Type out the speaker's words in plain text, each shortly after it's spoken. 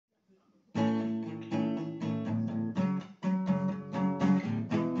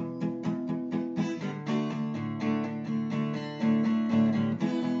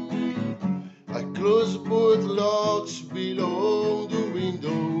close both locks below the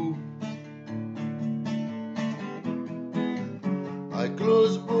window. I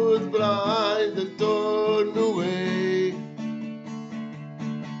close both blinds and turn away.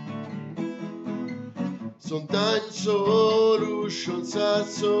 Sometimes solutions are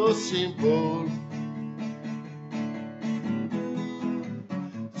so simple.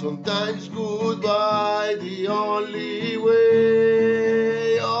 Sometimes goodbye the only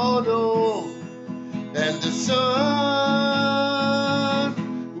way. Oh no. And the sun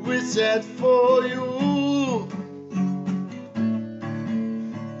will set for you.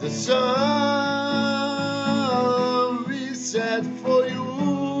 The sun will set for you.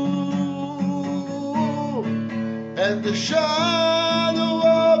 And the shadow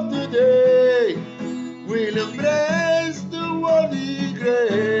of the day will embrace the worldly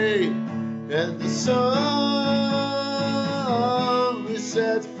gray. And the sun will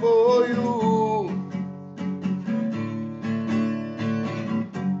set for you.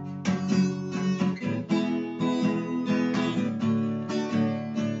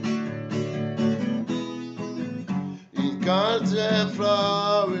 Cards and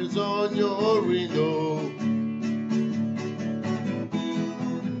flowers on your window.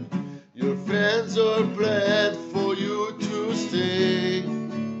 Your friends are glad for you to stay.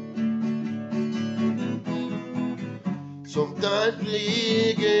 Sometimes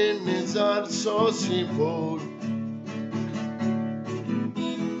beginnings are so simple.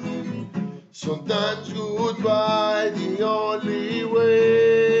 Sometimes goodbye the only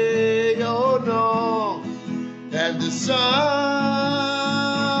way. Oh no. And the sun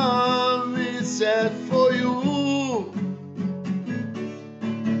will set for you.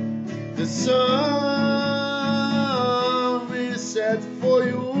 The sun will set for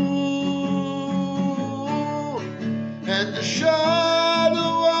you. And the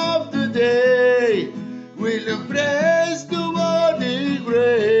shadow of the day will embrace the worldly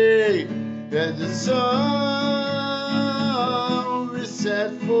gray. And the sun will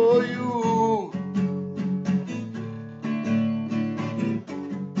set for you.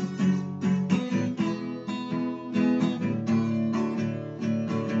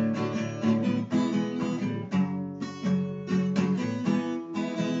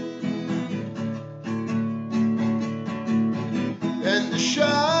 And the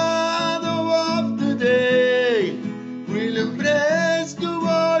shadow of the day will embrace the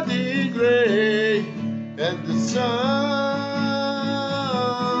worldly gray. And the sun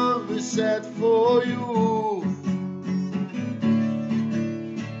will set for you.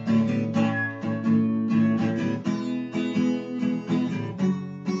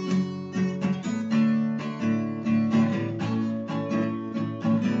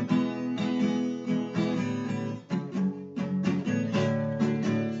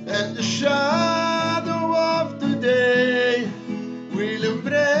 And the shadow of the day will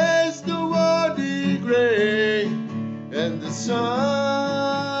embrace the worldly gray. And the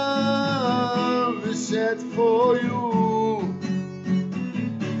sun will set for you.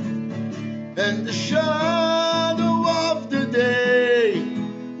 And the shadow